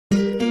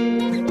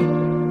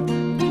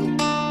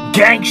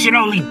Gang shit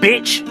only,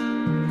 bitch.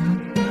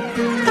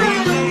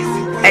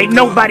 Ain't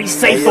nobody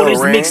safe on this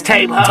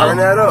mixtape, ho. Turn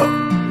that up.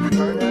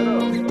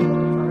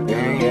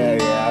 Yeah,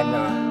 I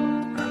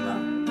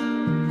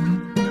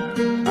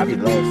know. I be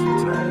lost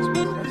sometimes,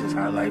 but that's just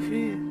how life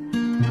is.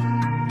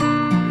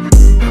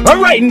 I'm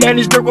riding down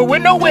this dirt road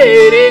with nowhere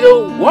to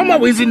go. I'm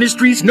always in the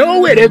streets,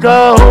 nowhere to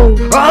go.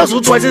 I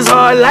hustle twice as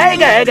hard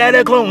like I got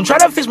a clone. Try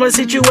to fix my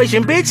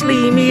situation, bitch,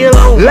 leave me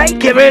alone. Like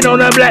Kevin on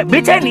a black,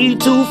 bitch, I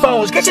need 2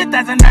 phones. Catch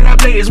 $1,000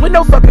 players with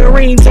no fucking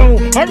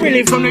ringtone. I'm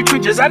really from the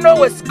trenches, I know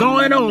what's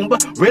going on,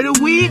 but where do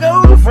we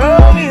go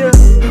from here?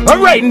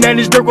 I'm riding down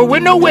this dirt road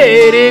with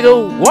nowhere to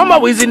go. I'm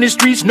always in the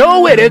streets,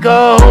 nowhere to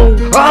go.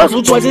 I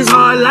hustle twice as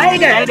hard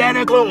like I got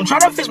a clone. Try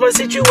to fix my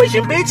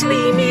situation, bitch,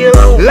 leave me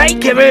alone.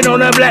 Like Kevin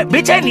on a black,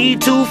 bitch, I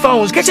need 2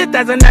 phones. Catch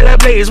 $1,000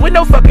 players with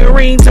no fucking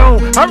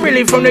ringtone. I'm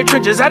really from the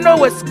trenches, I know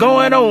what's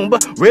going on,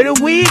 but where do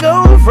we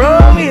go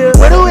from here?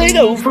 Where do we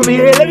go from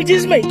here? Let me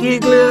just make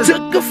it clear.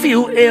 Took a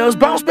few L's,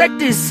 bounced back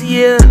this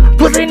year.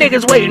 Pussy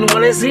niggas waiting,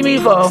 wanna see me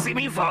fall.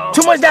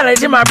 Too much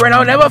knowledge in my brain,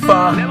 I'll never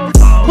fall.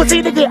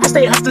 Pussy nigga, I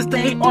stay hustle,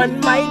 stay on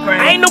my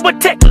grind. I ain't no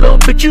protect, little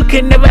bitch, you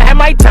can never have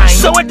my time.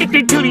 So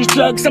addicted to these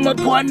drugs, I'ma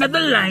pour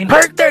another line.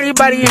 Perk 30,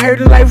 body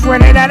hurt, life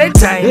running out of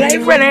time.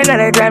 Life running out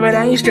of time, but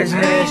I ain't stressing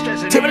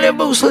it. Timberland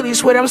boots, hoodie,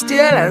 sweat, I'm still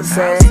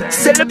outside.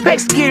 Sell the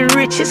packs, getting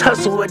rich, his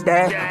hustle with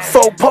that.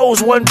 4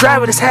 poles, 1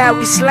 driver, that's how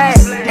we slide.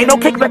 Ain't no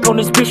kickback on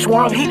this bitch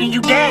while I'm hitting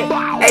you down.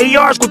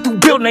 ARs go through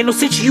building, ain't no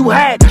situation you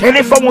had. And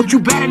if I want you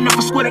bad enough,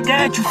 I swear to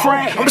God, you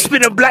fried. I'ma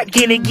spin a black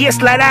kid and get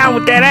slide down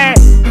with that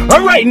ass.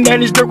 I'm riding down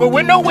this dirt road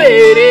with nowhere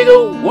to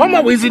go. I'm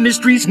always in the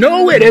streets,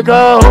 nowhere to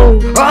go.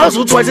 I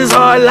hustle twice as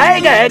hard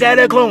like I got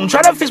a clone.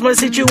 Try to fix my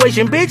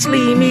situation, bitch,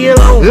 leave me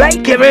alone.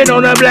 Like Kevin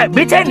on a black,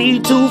 bitch, I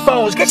need 2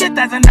 phones. Catch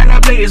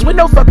 $1,000 players with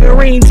no fucking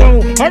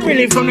ringtone. I'm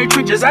really from the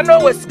trenches, I know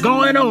what's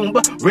going on,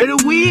 but where do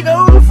we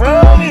go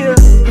from here?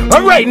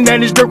 I'm riding down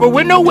this dirt road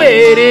with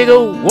nowhere to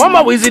go. I'm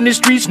always in the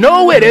streets,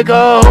 nowhere to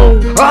go.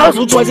 I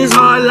hustle twice as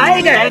hard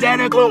like I got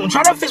a clone.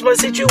 Try to fix my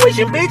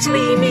situation, bitch,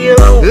 leave me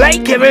alone.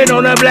 Like Kevin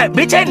on a black,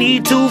 bitch, I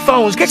need 2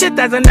 phones. Catch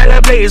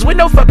 $1,000 players with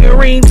no fucking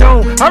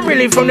ringtone. I'm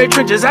really from the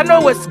trenches, I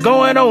know what's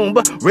going on,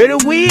 but where do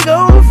we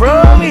go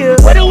from here?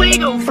 Where do we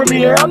go from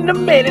here? I'm the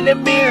man in the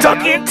mirror,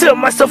 talking to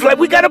myself like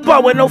we got a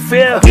bar with no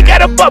fear. We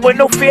got a bar with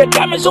no fear,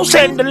 diamonds on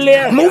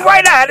chandelier. Move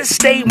right out of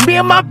state, me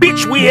and my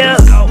bitch, we here.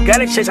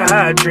 Gotta chase a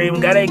high dream,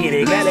 gotta get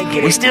it, gotta get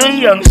it. We still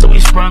young, so we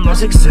sprung on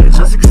success.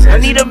 I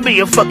need $1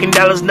 million fucking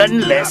dollars,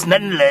 nothing less,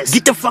 nothing less.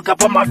 Get the fuck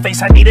up on my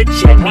face, I need a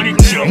check, need a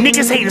check.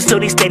 Niggas hating, so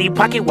they steady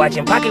pocket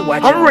watching, pocket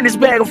watching. I'm running this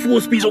bag of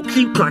full speed, so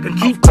keep clocking,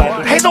 keep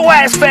clocking. Hazel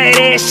ass fat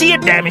ass, she a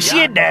diamond,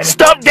 she a diamond.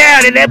 Stomp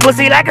down in that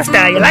pussy like a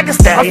stallion, like a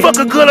stallion. I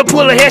fuck a girl and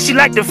pull her hair, she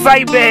like to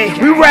fight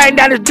back. We riding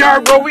down this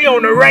dark road, we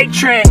on the right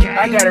track.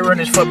 I gotta run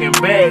this fucking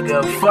bag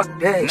up, fuck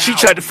that. She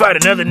tried to fight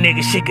another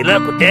nigga, she good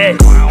luck with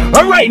that.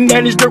 I'm riding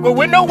down this dirt road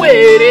with nowhere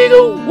to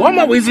go. I'm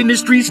always in the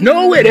streets,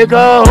 nowhere to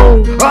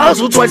go. I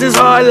hustle twice as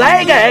hard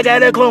like I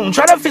got a clone.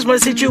 Try to fix my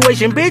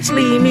situation, bitch,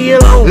 leave me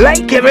alone.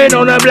 Like Kevin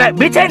on a black,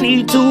 bitch, I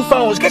need 2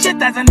 phones. Catch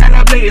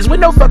 $1,000 players with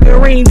no fucking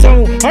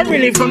ringtone. I'm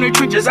really from the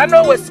trenches, I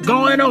know what's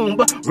going on,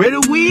 but where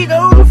do we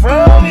go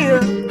from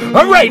here?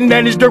 I'm riding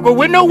down this dirt road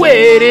with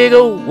nowhere to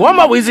go. I'm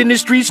always in the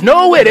streets,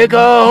 nowhere to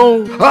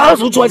go. I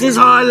hustle twice as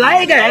hard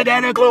like I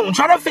got a clone.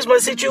 Try to fix my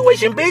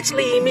situation, bitch,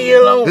 leave me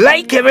alone.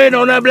 Like Kevin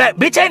on a black,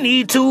 bitch, I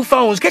need 2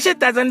 phones. Catch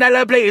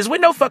 $1,000 players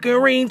with no fucking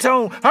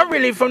ringtone. I'm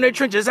really from the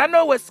trenches, I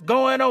know what's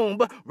going on,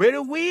 but where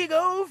do we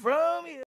go from here?